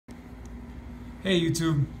Hey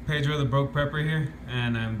YouTube, Pedro the Broke Prepper here,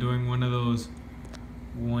 and I'm doing one of those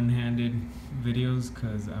one-handed videos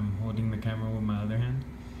because I'm holding the camera with my other hand.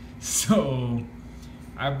 So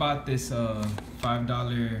I bought this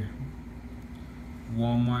 $5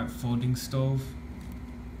 Walmart folding stove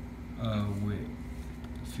with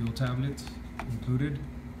fuel tablets included.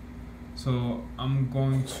 So I'm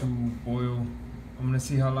going to boil, I'm gonna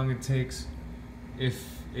see how long it takes,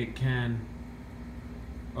 if it can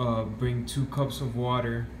bring 2 cups of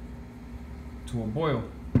water to a boil.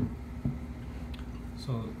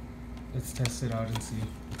 So let's test it out and see.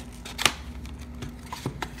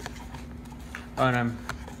 And I'm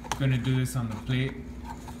gonna do this on the plate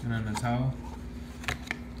and on a towel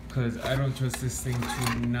because I don't trust this thing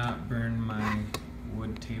to not burn my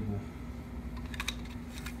wood table.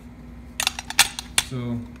 So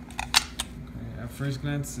okay, at first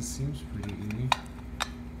glance this seems pretty easy.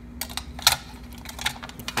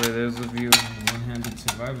 For those of you one-handed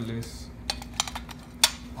survivalists,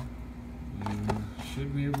 you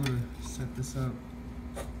should be able to set this up.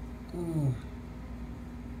 Ooh.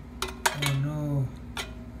 Oh no.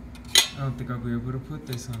 I don't think I'll be able to put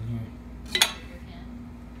this on here.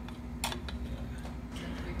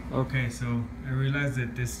 Okay, so I realized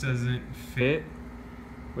that this doesn't fit,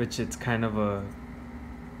 which it's kind of a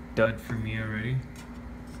dud for me already.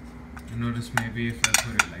 I noticed maybe if I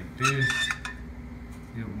put it like this,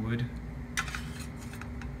 it would,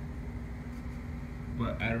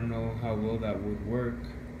 but I don't know how well that would work.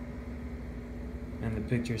 And the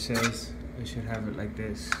picture says I should have it like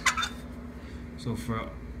this. So for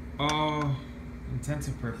all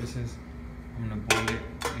intensive purposes, I'm gonna boil it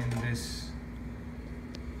in this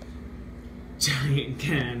giant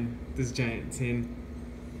can, this giant tin.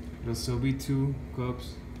 It'll still be 2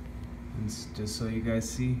 cups, and just so you guys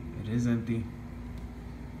see, it is empty.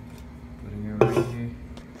 Putting it right here.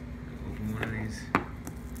 Open one of these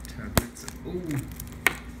tablets. Ooh,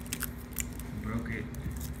 broke it.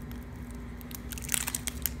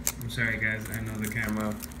 I'm sorry guys, I know the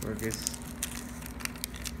camera work is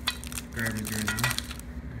garbage right now.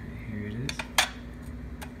 Alright, here it is.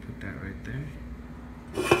 Put that right there.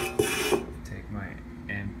 Take my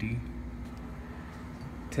empty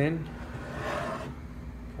tin.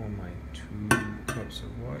 Pour my 2 cups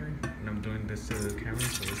of water. And I'm doing this to the camera,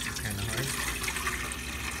 so this is kind of hard.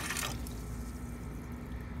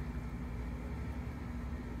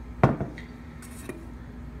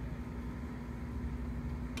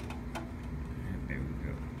 And there we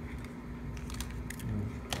go.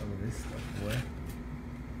 Move all of this stuff away.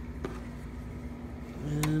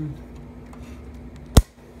 And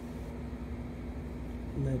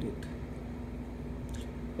let it.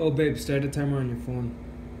 Oh babe, start a timer on your phone.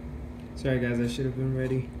 Sorry guys, I should have been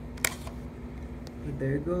ready. But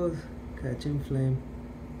there it goes, catching flame.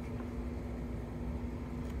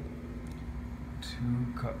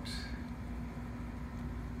 2 cups.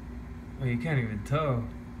 Oh, you can't even tell.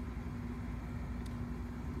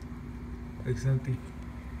 It's empty.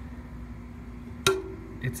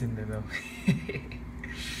 It's in there though.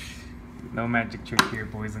 No magic trick here,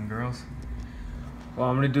 boys and girls. Well,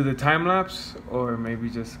 I'm gonna do the time lapse, or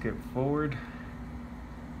maybe just skip forward.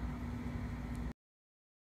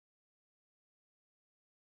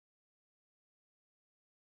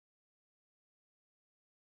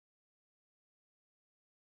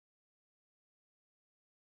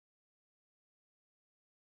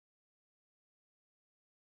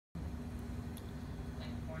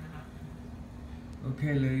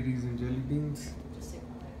 Okay, ladies and jelly beans.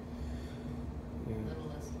 Yeah.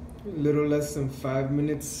 Little less than 5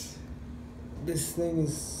 minutes. This thing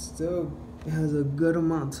is still has a good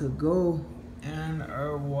amount to go, and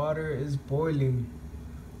our water is boiling,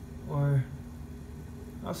 or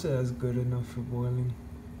I'll say that's good enough for boiling.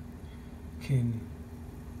 Can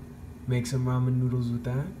make some ramen noodles with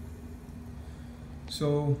that.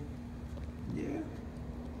 So yeah,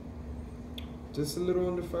 just a little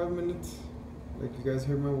under 5 minutes, like you guys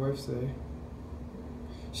heard my wife say.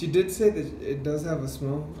 She did say that it does have a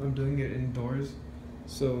smell. I'm doing it indoors,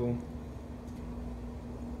 so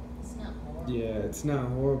it's not horrible. Yeah, it's not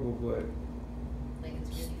horrible, but like it's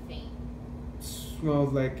really faint.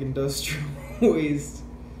 Smells like industrial waste.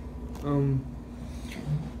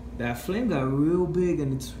 That flame got real big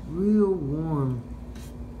and it's real warm.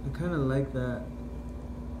 I kind of like that.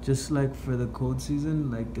 Just like for the cold season,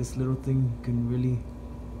 like this little thing can really,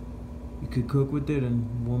 you could cook with it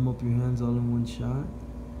and warm up your hands all in one shot.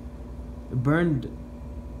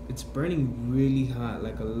 It's burning really hot,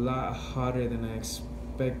 like a lot hotter than I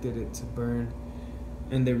expected it to burn.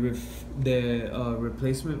 And the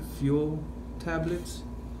replacement fuel tablets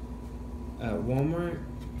at Walmart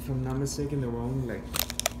if I'm not mistaken, they were only like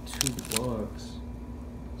 $2.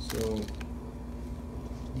 So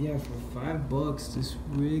yeah, for $5, this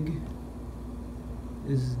rig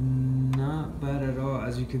is not bad at all.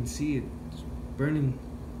 As you can see, it's burning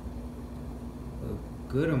a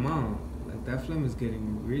good amount. Like that flame is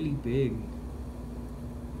getting really big.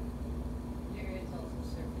 Air is also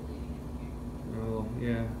circulating in here. Oh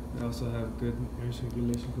yeah, I also have good air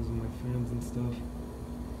circulation because of my fans and stuff.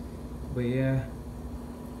 But yeah,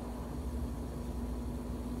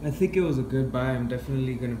 I think it was a good buy. I'm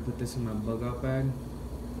definitely gonna put this in my bug out bag.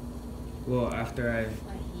 Well, after I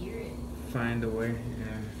I hear it. find a way.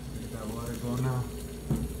 Yeah, there's that water going now.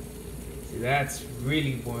 See, that's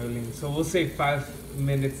really boiling. So we'll say 5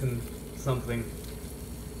 minutes and something.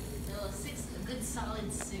 No, a good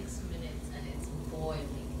solid 6 minutes, and it's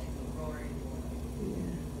boiling, like a roaring boil.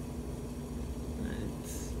 Yeah.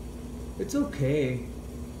 It's okay.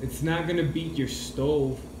 It's not gonna beat your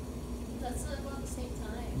stove. That's about the same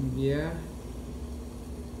time. Yeah.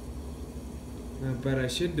 But I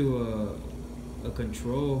should do a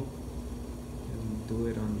control and do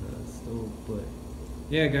it on the stove. But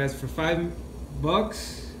yeah, guys, for $5,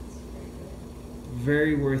 It's very good.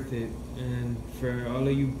 very worth it. And for all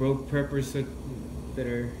of you broke preppers that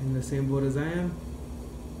are in the same boat as I am,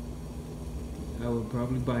 I would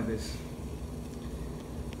probably buy this.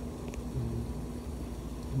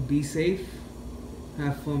 Be safe,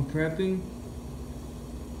 have fun prepping,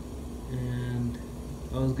 and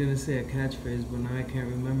I was gonna say a catchphrase, but now I can't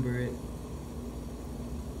remember it.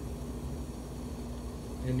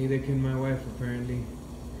 And neither can my wife, apparently.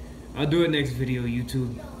 I'll do it next video,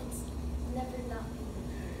 YouTube. No, it's never not be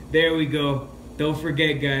prepared. There we go. Don't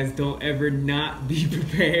forget, guys, don't ever not be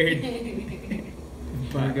prepared.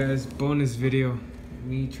 Bye, guys. Bonus video.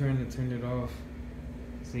 Me trying to turn it off.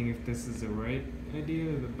 Seeing if this is the right idea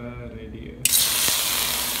or the bad idea.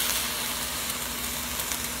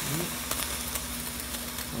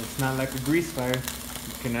 Well, it's not like a grease fire.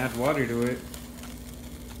 You can add water to it.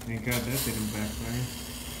 Thank God that didn't backfire.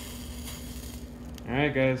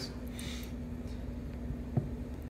 Alright, guys.